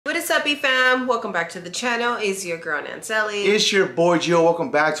eFam? Welcome back to the channel. It's your girl Nancelli. It's your boy Gio. Welcome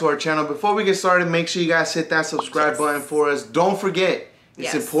back to our channel. Before we get started, make sure you guys hit that subscribe button for us. Don't forget,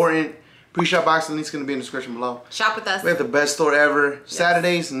 it's important. Pre-shop box, the link's going to be in the description below. Shop with us. We have the best store ever.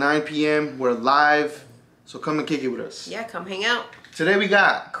 Saturdays, 9 p.m. We're live. So come and kick it with us. Yeah, come hang out. Today we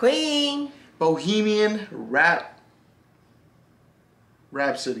got Queen. Bohemian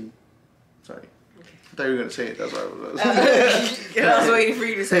Rhapsody. Sorry. I thought you were going to say it. That's why I was waiting for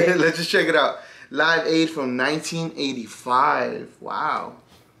you to say it. Let's just check it out. Live Aid from 1985. Wow.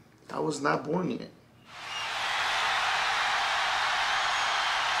 I was not born yet.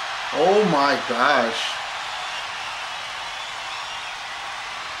 Oh my gosh.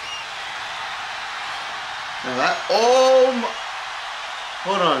 Now that,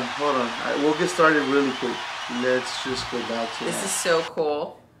 hold on. We'll get started really quick. Let's just go back to This is so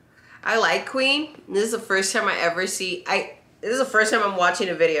cool. I like Queen. This is the first time I ever see. This is the first time I'm watching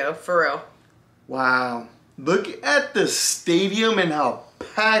a video for real. Wow! Look at the stadium and how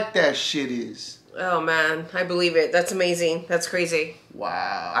packed that shit is. Oh man, I believe it. That's amazing. That's crazy.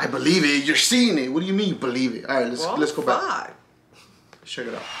 Wow! I believe it. You're seeing it. What do you mean you believe it? All right, let's go back. Let's check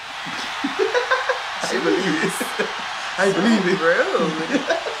it out. I believe it. I believe it.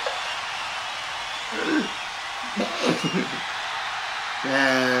 Rude.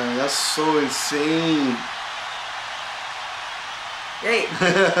 Man, that's so insane. Hey.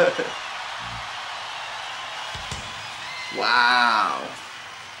 Wow.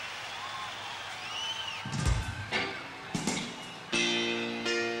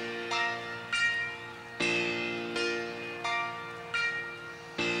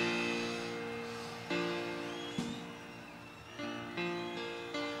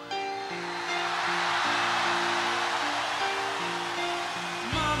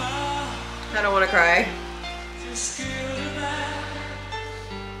 I don't want to cry.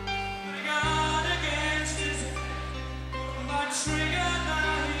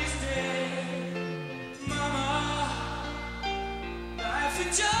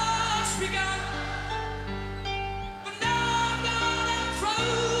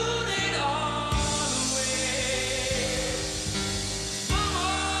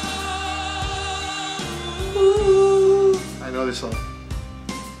 I know this song.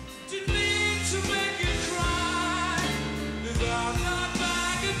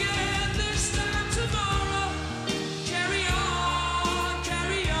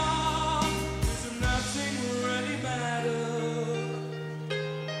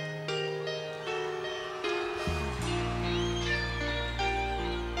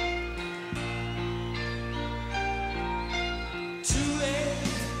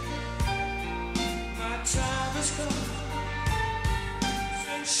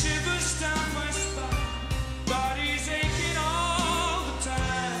 Shivers down my spine, body's aching all the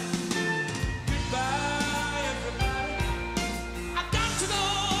time. Goodbye, everybody. I've got to go.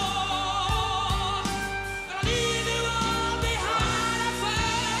 I'll leave you all behind. I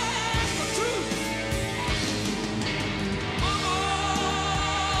face the truth.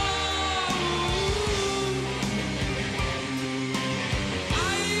 I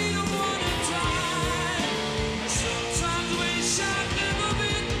don't wanna die. Sometimes wish I'd never been.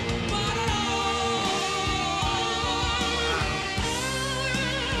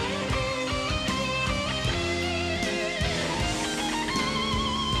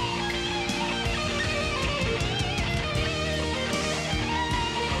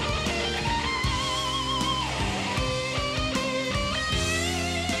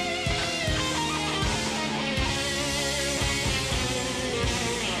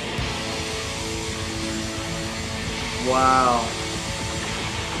 Wow.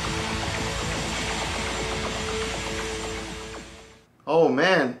 Oh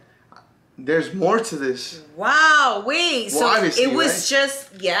man, there's more to this. Wow, wait. Well, so it was just,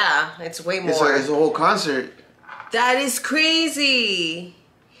 it's way more. It's a whole concert. That is crazy.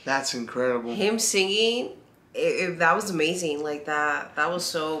 That's incredible. Him singing, that was amazing. Like that was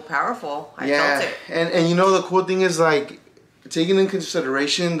so powerful. I felt it. And you know the cool thing is, like, taking in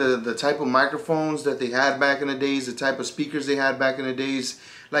consideration the type of microphones that they had back in the days, the type of speakers they had back in the days,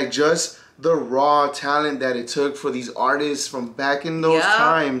 like just the raw talent that it took for these artists from back in those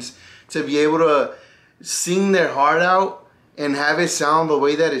times to be able to sing their heart out and have it sound the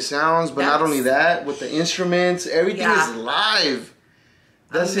way that it sounds. But not only that, with the instruments, everything is live.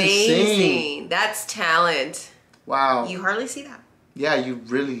 That's insane. That's talent. Wow. You hardly see that. Yeah, you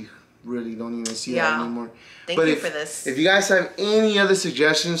really don't even see that anymore. Thank you for this. If you guys have any other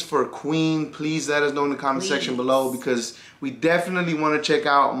suggestions for Queen, please let us know in the comment section below, because we definitely want to check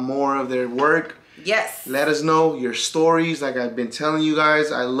out more of their work. Yes. Let us know your stories. Like I've been telling you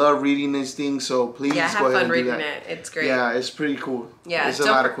guys, I love reading these things. So please Yeah, have go ahead fun and do reading that. it. It's great. Yeah, it's pretty cool. Yeah, it's a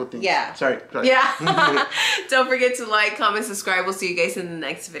lot of cool things. Yeah. Sorry. Yeah. Don't forget to like, comment, subscribe. We'll see you guys in the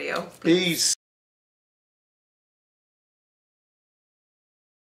next video. Peace.